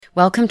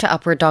Welcome to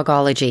Upward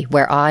Dogology,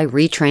 where I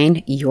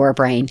retrain your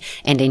brain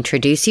and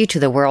introduce you to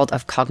the world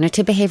of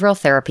cognitive behavioral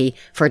therapy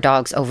for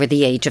dogs over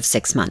the age of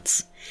 6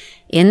 months.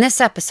 In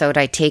this episode,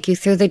 I take you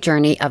through the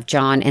journey of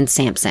John and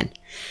Samson.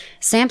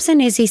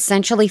 Samson is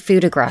essentially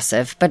food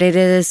aggressive, but it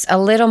is a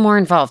little more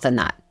involved than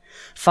that.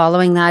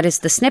 Following that is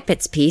the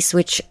snippets piece,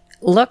 which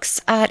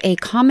looks at a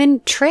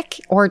common trick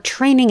or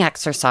training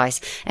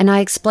exercise, and I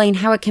explain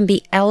how it can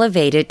be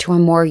elevated to a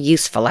more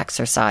useful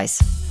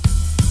exercise.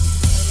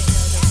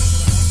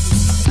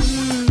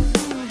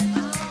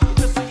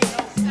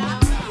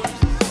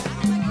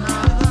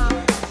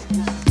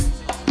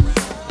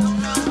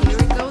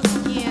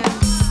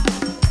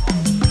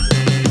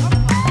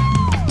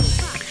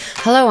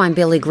 Hello, I'm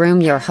Billy Groom,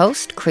 your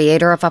host,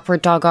 creator of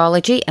Upward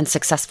Dogology and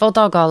successful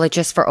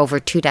dogologist for over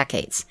 2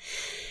 decades.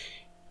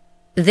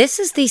 This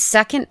is the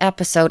second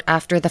episode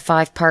after the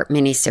 5-part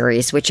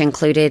miniseries, which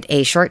included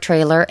a short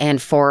trailer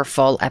and 4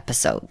 full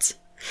episodes.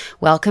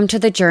 Welcome to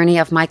the journey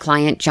of my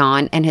client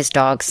John and his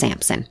dog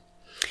Samson.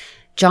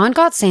 John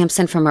got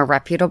Samson from a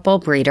reputable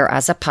breeder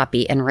as a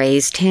puppy and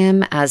raised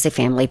him as a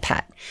family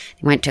pet.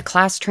 He went to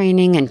class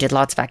training and did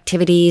lots of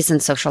activities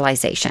and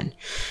socialization.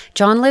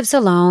 John lives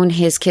alone.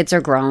 His kids are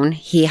grown.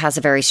 He has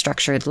a very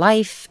structured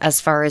life as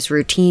far as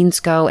routines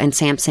go, and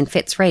Samson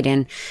fits right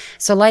in.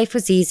 So life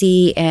was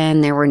easy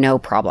and there were no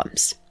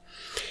problems.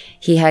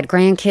 He had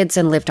grandkids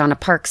and lived on a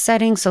park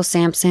setting, so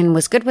Samson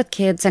was good with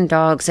kids and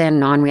dogs and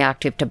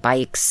non-reactive to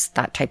bikes,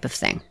 that type of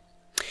thing.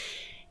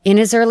 In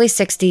his early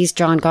 60s,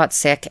 John got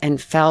sick and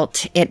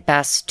felt it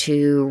best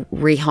to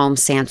rehome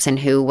Samson,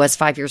 who was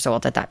 5 years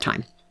old at that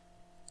time.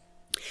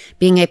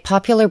 Being a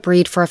popular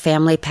breed for a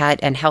family pet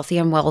and healthy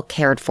and well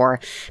cared for,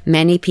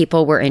 many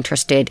people were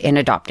interested in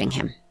adopting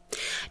him.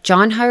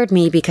 John hired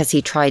me because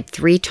he tried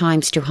 3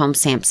 times to home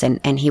Samson,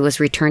 and he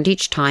was returned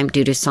each time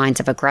due to signs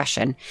of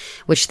aggression,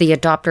 which the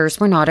adopters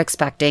were not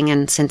expecting,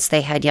 and since they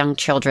had young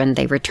children,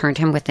 they returned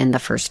him within the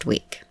first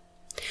week.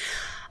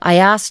 I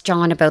asked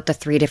John about the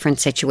 3 different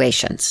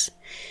situations.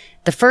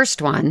 The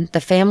first one, the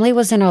family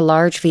was in a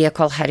large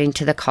vehicle heading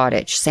to the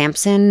cottage.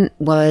 Samson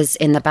was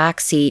in the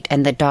back seat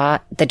and the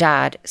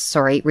dad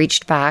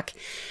reached back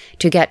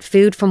to get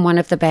food from one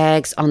of the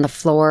bags on the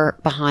floor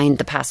behind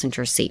the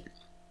passenger seat.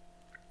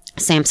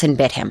 Samson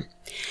bit him.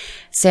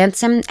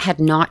 Samson had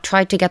not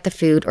tried to get the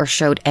food or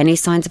showed any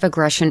signs of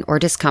aggression or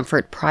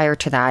discomfort prior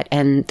to that,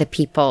 and the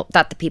people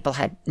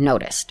had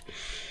noticed.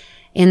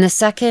 In the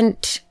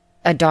second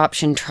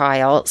adoption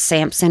trial,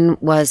 Samson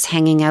was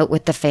hanging out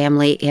with the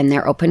family in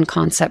their open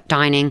concept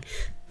dining,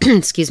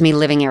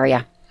 living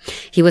area.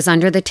 He was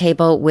under the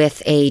table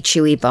with a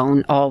chewy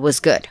bone. All was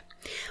good.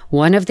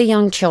 One of the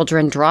young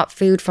children dropped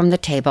food from the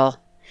table.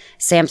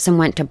 Samson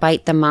went to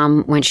bite the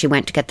mom when she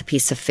went to get the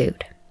piece of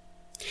food.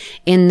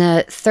 In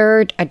the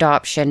third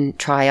adoption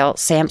trial,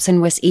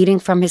 Samson was eating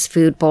from his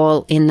food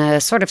bowl in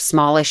the sort of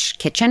smallish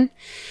kitchen.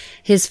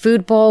 His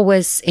food bowl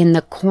was in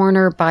the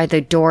corner by the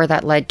door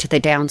that led to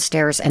the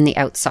downstairs and the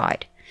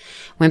outside.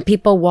 When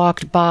people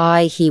walked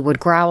by, he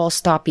would growl,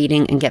 stop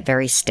eating, and get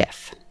very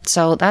stiff.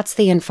 So that's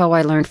the info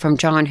I learned from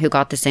John, who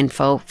got this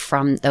info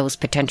from those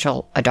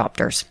potential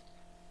adopters.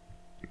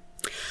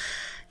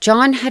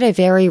 John had a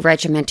very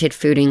regimented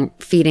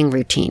feeding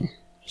routine.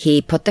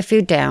 He put the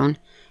food down,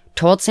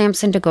 told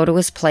Samson to go to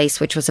his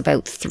place, which was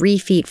about 3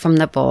 feet from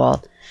the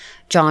bowl.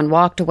 John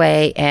walked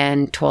away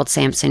and told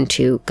Samson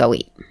to go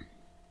eat.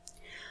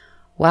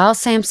 While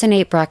Samson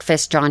ate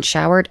breakfast, John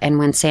showered, and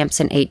when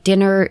Samson ate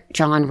dinner,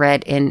 John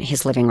read in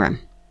his living room.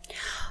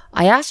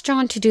 I asked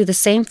John to do the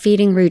same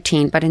feeding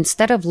routine, but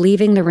instead of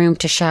leaving the room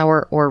to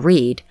shower or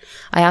read,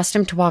 I asked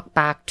him to walk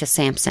back to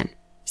Samson.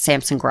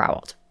 Samson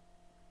growled.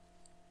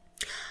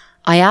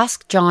 I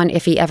asked John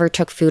if he ever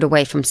took food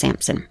away from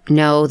Samson.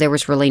 No, there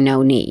was really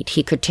no need.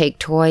 He could take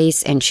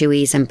toys and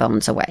chewies and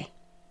bones away.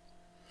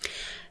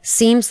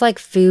 Seems like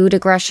food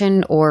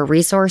aggression or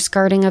resource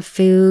guarding of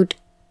food,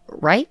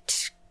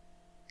 right?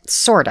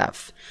 Sort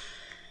of.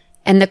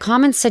 And the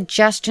common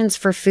suggestions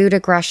for food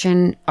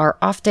aggression are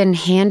often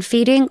hand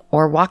feeding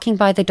or walking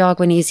by the dog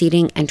when he's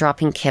eating and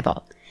dropping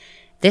kibble.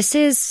 This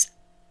is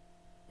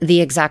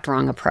the exact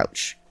wrong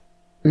approach,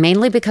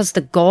 mainly because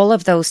the goal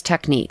of those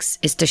techniques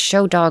is to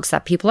show dogs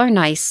that people are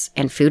nice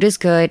and food is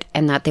good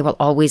and that they will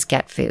always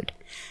get food.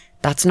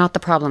 That's not the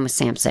problem with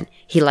Samson.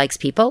 He likes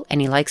people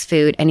and he likes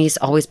food and he's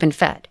always been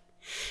fed.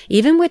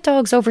 Even with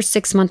dogs over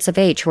 6 months of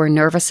age who are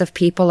nervous of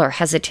people or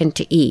hesitant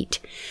to eat,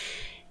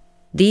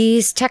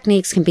 these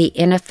techniques can be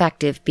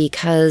ineffective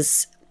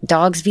because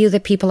dogs view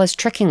the people as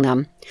tricking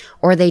them,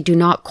 or they do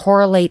not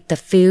correlate the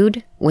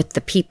food with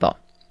the people.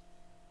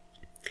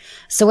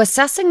 So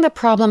assessing the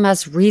problem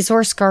as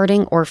resource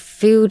guarding or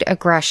food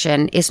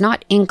aggression is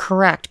not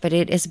incorrect, but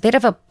it is a bit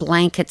of a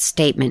blanket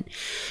statement.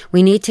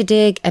 We need to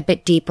dig a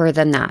bit deeper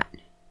than that.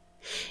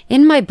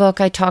 In my book,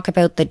 I talk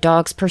about the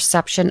dog's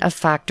perception of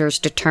factors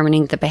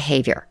determining the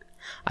behavior.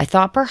 I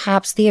thought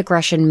perhaps the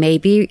aggression may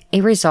be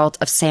a result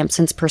of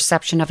Samson's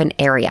perception of an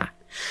area.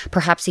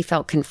 Perhaps he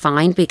felt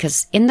confined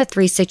because in the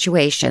 3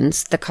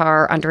 situations, the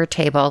car, under a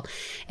table,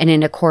 and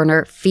in a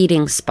corner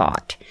feeding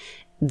spot,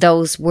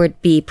 those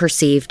would be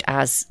perceived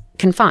as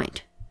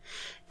confined.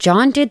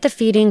 John did the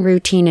feeding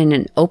routine in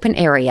an open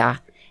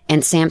area,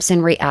 and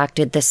Samson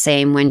reacted the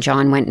same when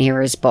John went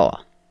near his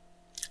bowl.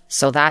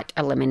 So that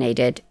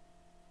eliminated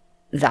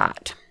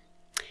that.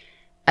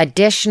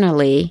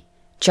 Additionally,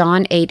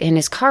 John ate in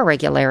his car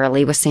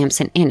regularly with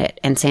Samson in it,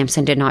 and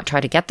Samson did not try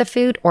to get the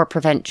food or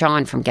prevent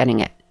John from getting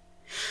it.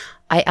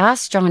 I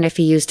asked John if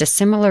he used a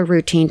similar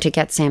routine to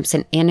get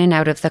Samson in and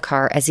out of the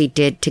car as he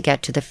did to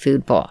get to the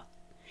food bowl.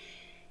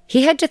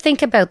 He had to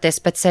think about this,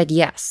 but said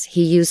yes,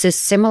 he uses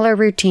similar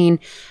routine,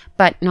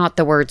 but not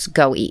the words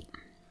 "go eat."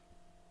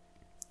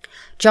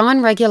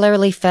 John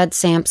regularly fed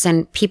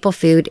Samson people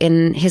food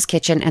in his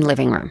kitchen and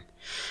living room.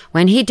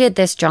 When he did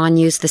this, John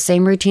used the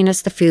same routine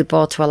as the food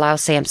bowl to allow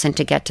Samson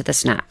to get to the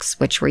snacks,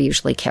 which were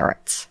usually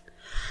carrots.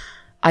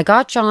 I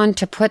got John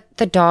to put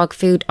the dog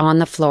food on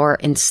the floor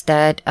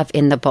instead of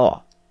in the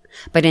bowl,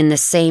 but in the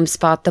same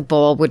spot the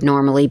bowl would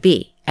normally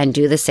be, and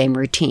do the same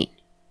routine.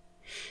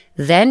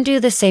 Then do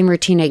the same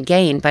routine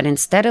again, but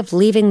instead of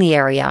leaving the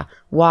area,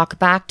 walk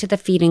back to the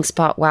feeding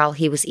spot while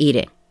he was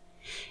eating.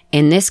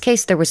 In this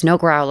case, there was no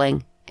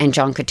growling, and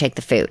John could take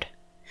the food.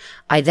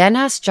 I then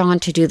asked John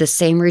to do the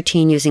same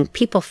routine using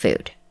people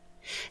food.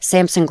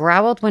 Samson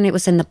growled when it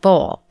was in the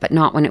bowl, but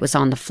not when it was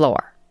on the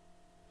floor.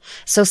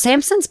 So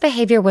Samson's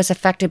behavior was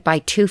affected by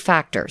two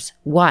factors.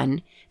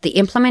 One, the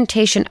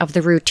implementation of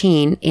the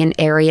routine in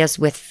areas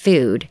with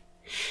food,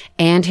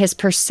 and his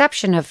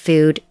perception of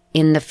food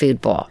in the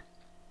food bowl.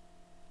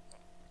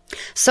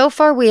 So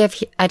far, we have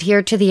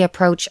adhered to the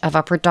approach of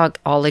upper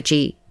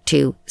dogology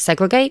to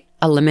segregate,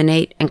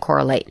 eliminate, and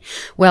correlate.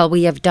 Well,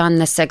 we have done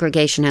the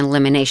segregation and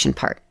elimination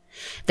part.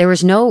 There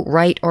is no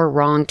right or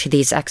wrong to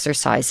these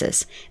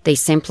exercises. They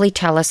simply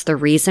tell us the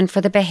reason for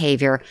the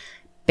behavior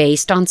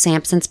based on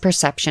Samson's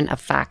perception of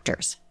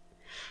factors.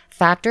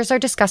 Factors are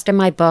discussed in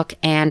my book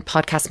and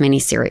podcast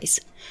miniseries.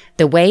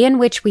 The way in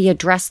which we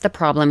address the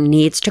problem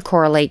needs to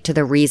correlate to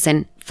the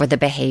reason for the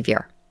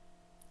behavior.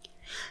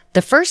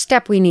 The first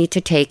step we need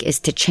to take is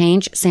to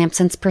change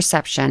Samson's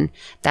perception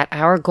that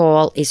our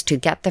goal is to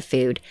get the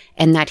food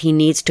and that he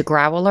needs to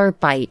growl or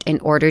bite in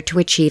order to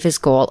achieve his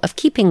goal of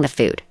keeping the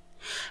food.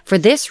 For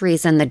this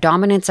reason, the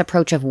dominance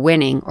approach of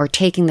winning or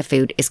taking the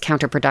food is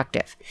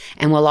counterproductive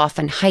and will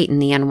often heighten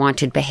the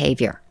unwanted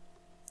behavior.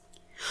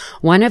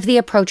 One of the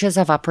approaches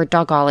of upward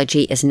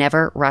dogology is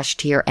never rush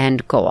to your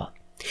end goal.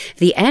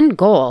 The end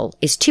goal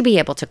is to be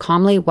able to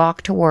calmly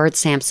walk towards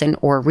Samson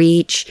or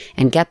reach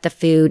and get the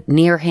food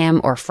near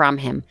him or from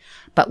him,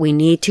 but we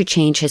need to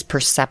change his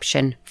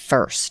perception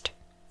first.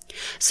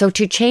 So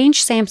to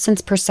change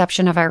Samson's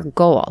perception of our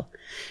goal,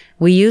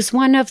 we use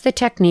one of the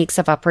techniques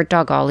of upward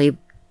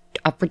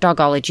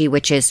dogology,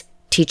 which is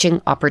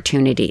teaching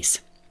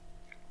opportunities.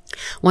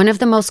 One of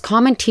the most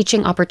common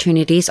teaching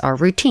opportunities are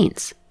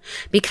routines.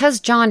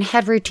 Because John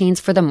had routines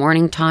for the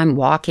morning time,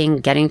 walking,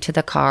 getting to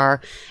the car,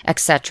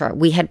 etc.,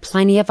 we had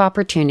plenty of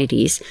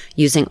opportunities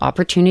using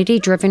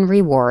opportunity-driven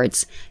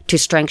rewards to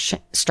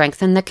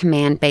strengthen the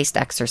command-based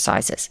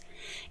exercises.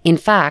 In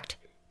fact,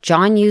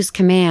 John used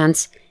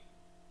commands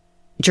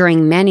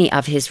during many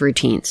of his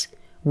routines.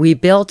 We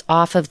built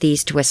off of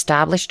these to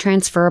establish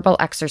transferable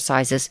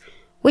exercises,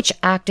 which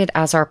acted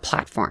as our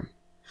platform.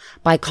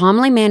 By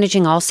calmly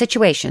managing all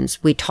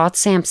situations, we taught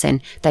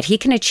Samson that he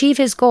can achieve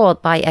his goal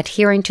by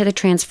adhering to the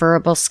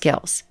transferable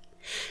skills.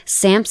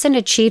 Samson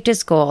achieved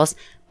his goals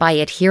by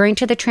adhering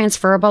to the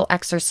transferable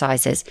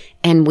exercises,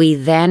 and we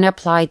then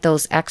applied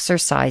those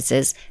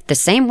exercises, the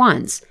same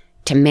ones,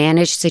 to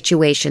manage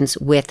situations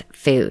with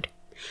food.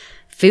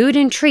 Food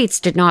and treats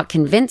did not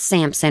convince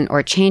Samson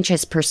or change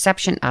his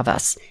perception of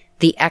us.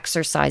 The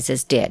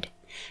exercises did.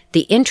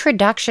 The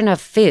introduction of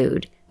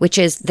food, which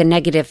is the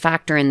negative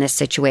factor in this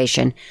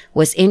situation,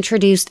 was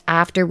introduced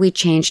after we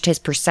changed his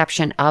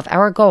perception of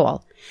our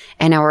goal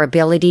and our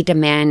ability to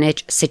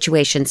manage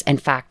situations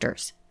and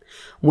factors.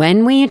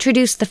 When we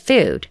introduced the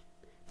food,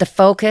 the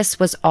focus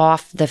was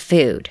off the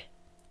food.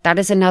 That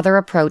is another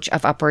approach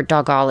of upward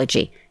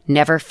dogology.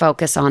 Never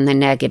focus on the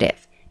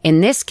negative. In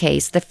this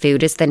case, the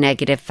food is the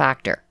negative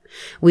factor.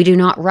 We do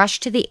not rush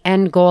to the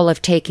end goal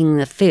of taking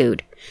the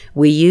food.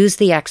 We use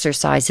the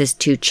exercises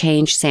to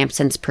change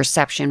Samson's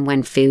perception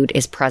when food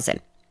is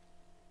present.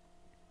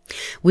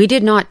 We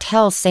did not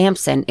tell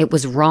Samson it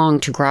was wrong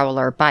to growl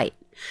or bite,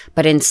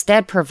 but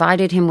instead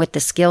provided him with the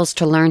skills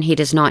to learn he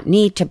does not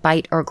need to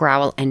bite or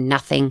growl and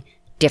nothing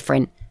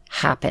different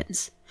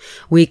happens.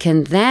 We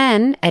can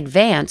then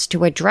advance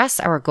to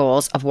address our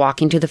goals of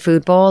walking to the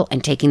food bowl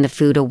and taking the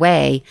food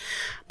away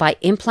by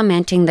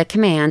implementing the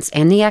commands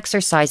and the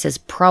exercises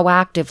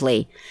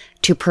proactively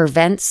to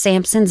prevent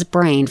Samson's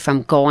brain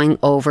from going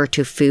over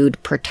to food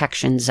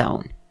protection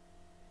zone.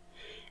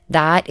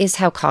 That is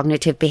how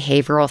cognitive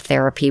behavioral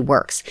therapy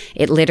works.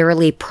 It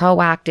literally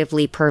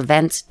proactively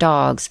prevents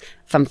dogs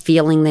from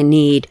feeling the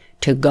need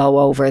to go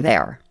over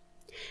there.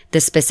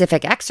 The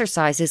specific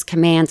exercises,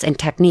 commands, and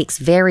techniques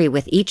vary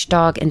with each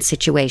dog and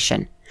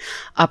situation.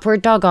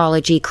 Upward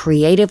Dogology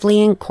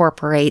creatively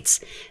incorporates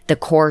the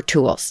core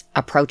tools,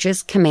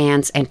 approaches,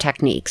 commands, and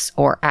techniques,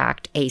 or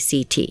ACT,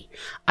 A-C-T.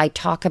 I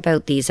talk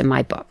about these in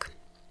my book.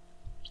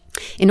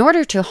 In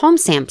order to home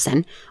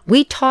Samson,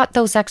 we taught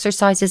those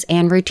exercises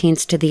and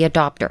routines to the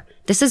adopter.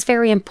 This is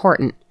very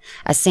important,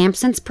 as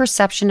Samson's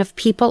perception of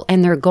people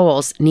and their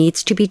goals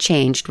needs to be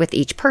changed with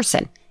each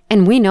person,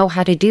 and we know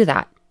how to do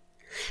that.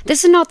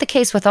 This is not the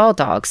case with all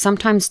dogs.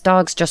 Sometimes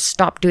dogs just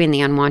stop doing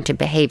the unwanted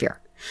behavior.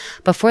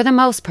 But for the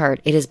most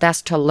part, it is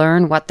best to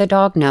learn what the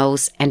dog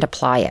knows and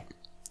apply it.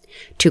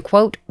 To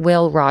quote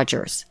Will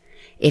Rogers,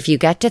 "If you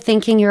get to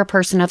thinking you're a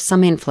person of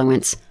some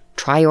influence,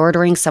 try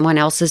ordering someone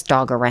else's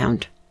dog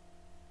around."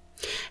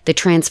 The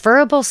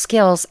transferable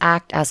skills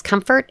act as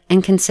comfort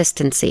and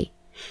consistency.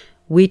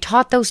 We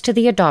taught those to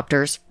the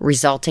adopters,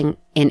 resulting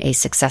in a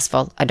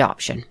successful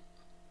adoption.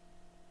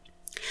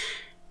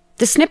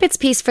 The snippets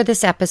piece for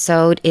this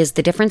episode is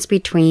the difference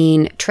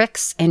between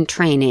tricks and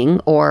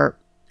training, or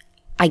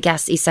I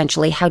guess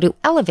essentially how to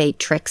elevate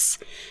tricks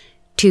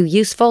to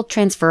useful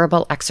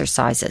transferable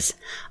exercises.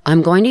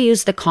 I'm going to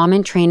use the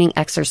common training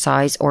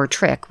exercise or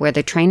trick where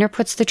the trainer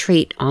puts the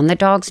treat on the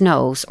dog's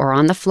nose or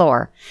on the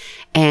floor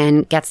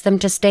and gets them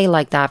to stay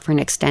like that for an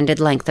extended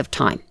length of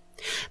time.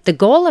 The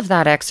goal of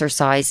that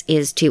exercise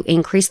is to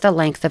increase the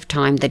length of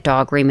time the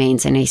dog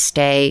remains in a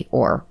stay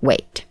or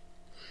wait.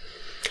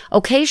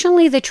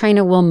 Occasionally, the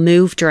trainer will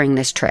move during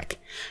this trick,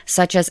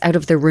 such as out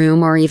of the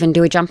room or even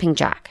do a jumping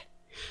jack.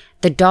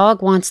 The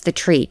dog wants the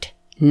treat,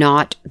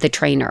 not the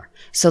trainer.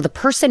 So the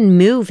person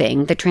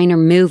moving, the trainer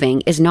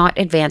moving, is not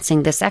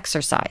advancing this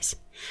exercise.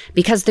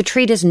 Because the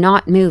treat is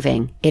not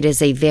moving, it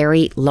is a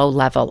very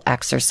low-level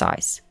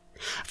exercise.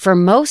 For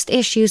most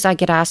issues I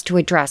get asked to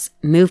address,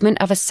 movement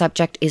of a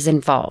subject is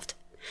involved,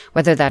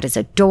 whether that is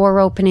a door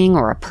opening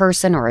or a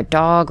person or a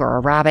dog or a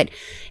rabbit,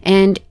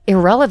 and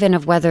irrelevant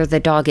of whether the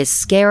dog is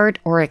scared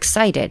or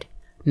excited,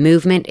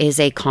 movement is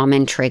a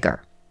common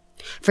trigger.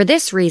 For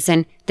this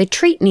reason, the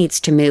treat needs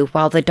to move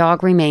while the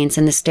dog remains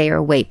in the stay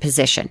or wait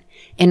position.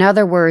 In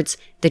other words,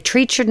 the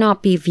treat should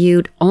not be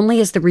viewed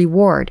only as the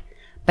reward,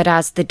 but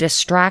as the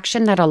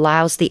distraction that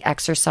allows the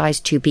exercise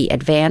to be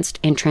advanced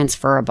and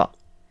transferable.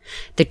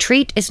 The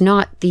treat is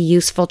not the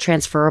useful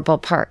transferable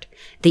part.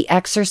 The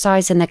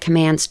exercise and the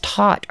commands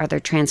taught are the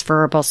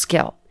transferable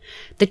skill.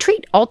 The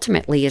treat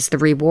ultimately is the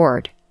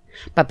reward,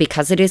 but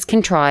because it is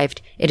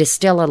contrived, it is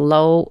still a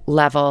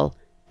low-level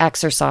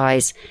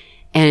exercise,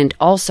 and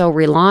also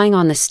relying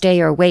on the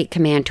stay or wait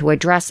command to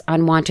address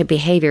unwanted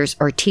behaviors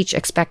or teach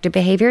expected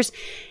behaviors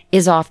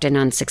is often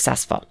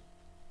unsuccessful.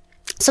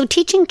 So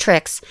teaching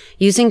tricks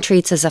using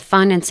treats is a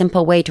fun and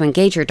simple way to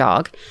engage your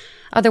dog,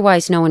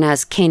 otherwise known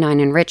as canine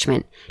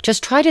enrichment.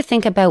 Just try to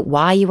think about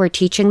why you are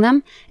teaching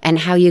them and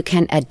how you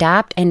can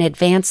adapt and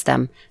advance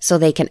them so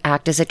they can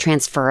act as a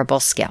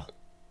transferable skill.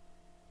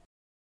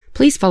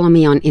 Please follow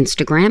me on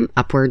Instagram,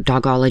 Upward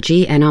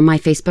Dogology, and on my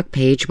Facebook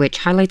page, which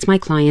highlights my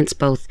clients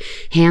both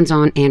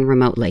hands-on and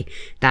remotely.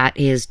 That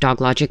is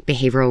DogLogic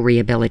Behavioral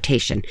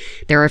Rehabilitation.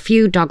 There are a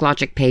few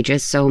DogLogic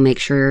pages, so make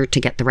sure to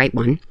get the right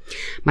one.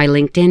 My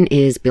LinkedIn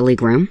is Billy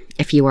Groom.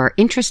 If you are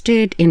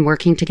interested in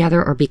working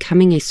together or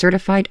becoming a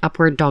certified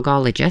Upward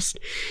Dogologist,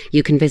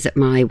 you can visit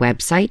my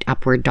website,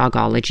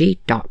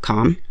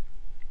 upwarddogology.com.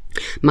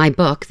 My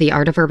book, The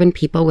Art of Urban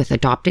People with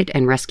Adopted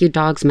and Rescued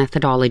Dogs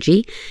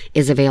Methodology,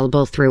 is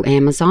available through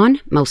Amazon,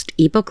 most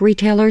ebook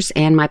retailers,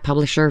 and my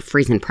publisher,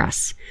 Friesen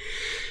Press.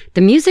 The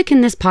music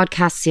in this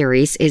podcast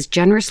series is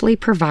generously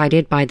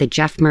provided by the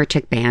Jeff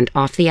Murtick Band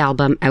off the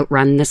album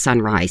Outrun the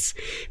Sunrise.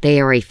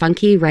 They are a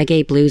funky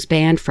reggae blues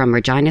band from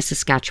Regina,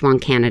 Saskatchewan,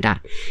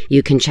 Canada.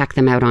 You can check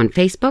them out on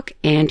Facebook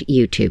and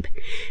YouTube.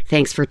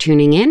 Thanks for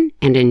tuning in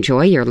and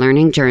enjoy your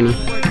learning journey.